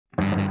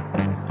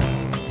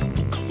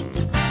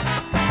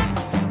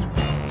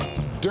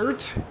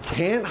Dirt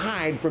can't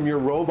hide from your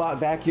robot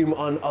vacuum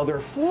on other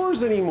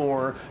floors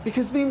anymore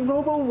because the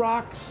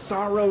Roborock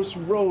Saros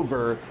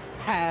Rover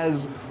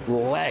has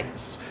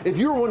legs. If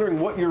you're wondering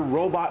what your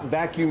robot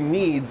vacuum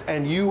needs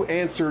and you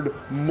answered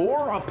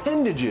more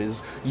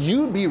appendages,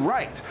 you'd be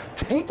right.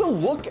 Take a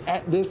look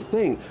at this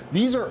thing.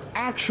 These are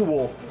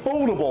actual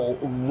foldable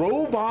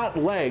robot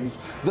legs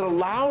that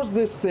allows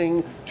this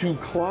thing to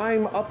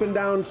climb up and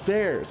down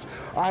stairs.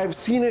 I've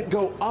seen it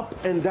go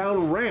up and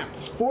down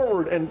ramps,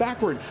 forward and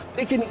backward.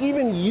 It can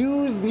even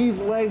use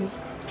these legs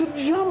to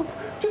jump,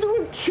 to do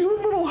a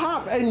cute little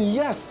hop, and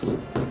yes,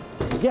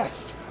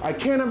 I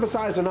can't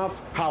emphasize enough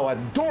how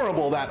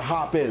adorable that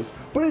hop is,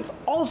 but it's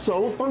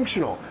also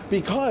functional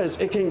because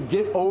it can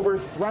get over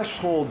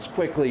thresholds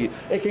quickly.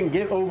 It can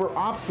get over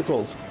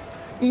obstacles.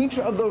 Each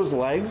of those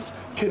legs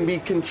can be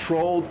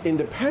controlled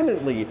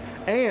independently,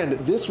 and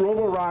this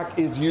Roborock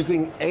is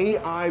using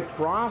AI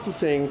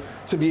processing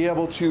to be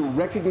able to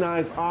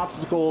recognize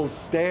obstacles,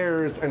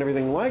 stairs, and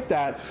everything like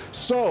that.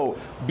 So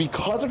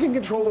because it can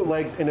control the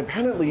legs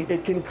independently,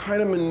 it can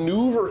kind of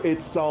maneuver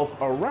itself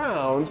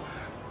around.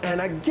 And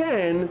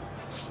again,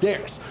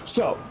 stairs.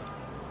 So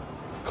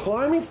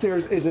climbing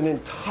stairs is an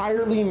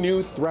entirely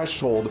new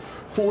threshold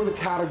for the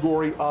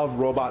category of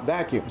robot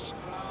vacuums.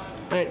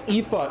 At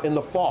IFA in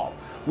the fall,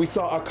 we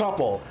saw a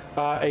couple,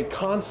 a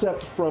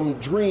concept from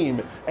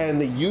Dream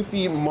and the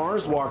Eufy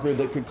Mars Walker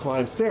that could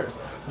climb stairs.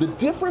 The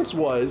difference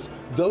was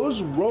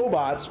those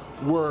robots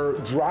were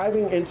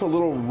driving into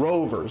little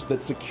rovers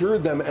that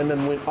secured them and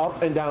then went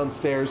up and down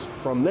stairs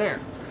from there.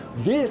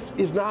 This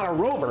is not a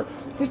rover.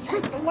 This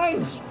has the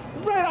legs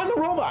right on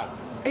the robot.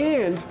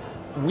 And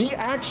we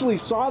actually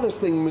saw this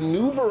thing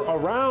maneuver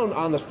around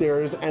on the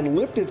stairs and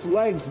lift its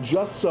legs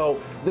just so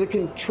that it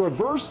can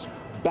traverse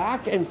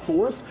back and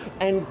forth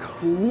and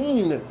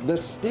clean the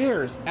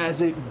stairs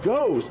as it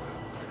goes.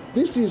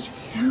 This is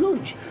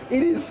huge.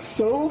 It is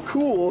so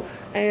cool,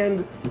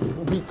 and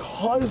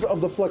because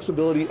of the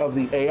flexibility of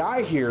the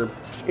AI here,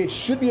 it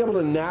should be able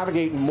to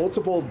navigate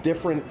multiple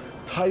different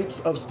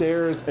types of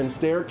stairs and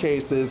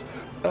staircases,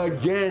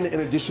 again, in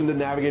addition to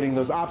navigating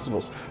those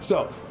obstacles.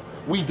 So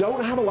we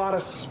don't have a lot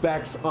of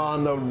specs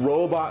on the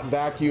robot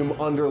vacuum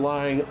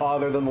underlying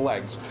other than the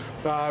legs.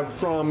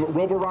 From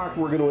Roborock,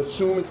 we're going to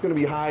assume it's going to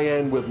be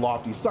high-end with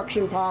lofty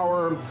suction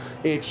power.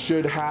 It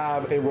should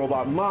have a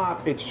robot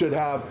mop. It should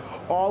have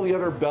all the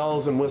other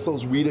bells and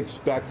whistles we'd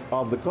expect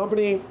of the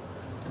company.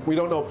 We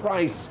don't know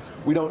price.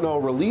 We don't know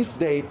release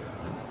date.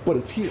 But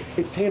it's here,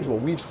 it's tangible.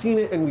 We've seen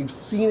it, and we've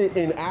seen it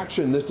in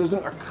action. This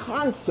isn't a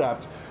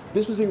concept,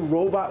 this is a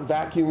robot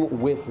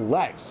vacuum with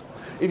legs.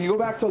 If you go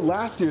back to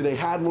last year, they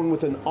had one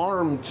with an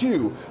arm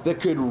too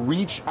that could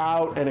reach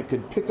out and it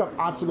could pick up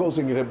obstacles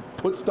and it could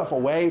put stuff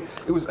away.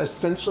 It was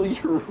essentially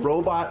your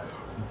robot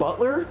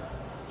butler.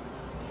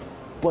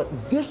 But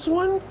this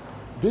one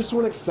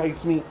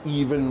excites me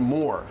even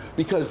more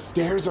because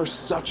stairs are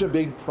such a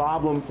big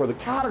problem for the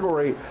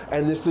category,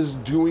 and this is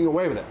doing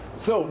away with it.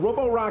 So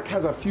Roborock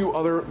has a few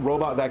other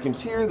robot vacuums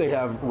here. They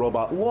have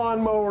robot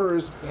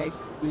lawnmowers,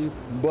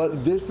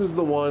 but this is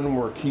the one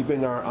we're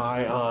keeping our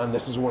eye on.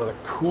 This is one of the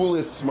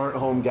coolest smart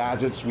home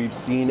gadgets we've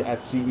seen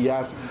at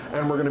CES,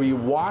 and we're gonna be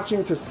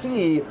watching to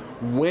see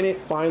when it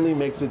finally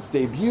makes its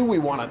debut. We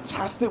wanna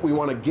test it, we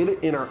wanna get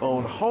it in our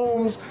own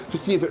homes to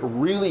see if it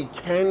really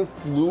can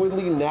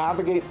fluidly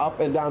navigate up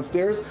and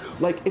downstairs.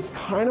 Like, it's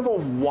kind of a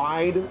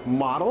wide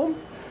model,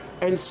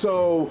 and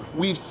so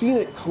we've seen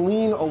it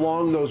clean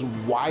along those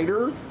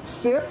wider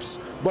steps,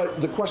 but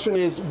the question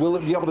is, will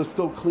it be able to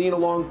still clean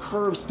along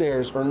curved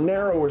stairs or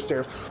narrower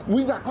stairs?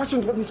 We've got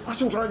questions, but these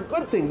questions are a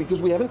good thing because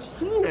we haven't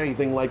seen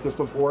anything like this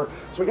before,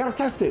 so we gotta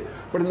test it.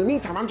 But in the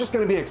meantime, I'm just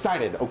gonna be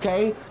excited,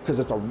 okay? Because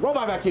it's a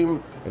robot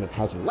vacuum, and it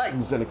has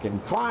legs, and it can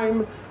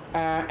climb,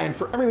 and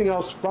for everything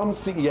else from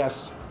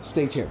CES,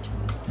 stay tuned.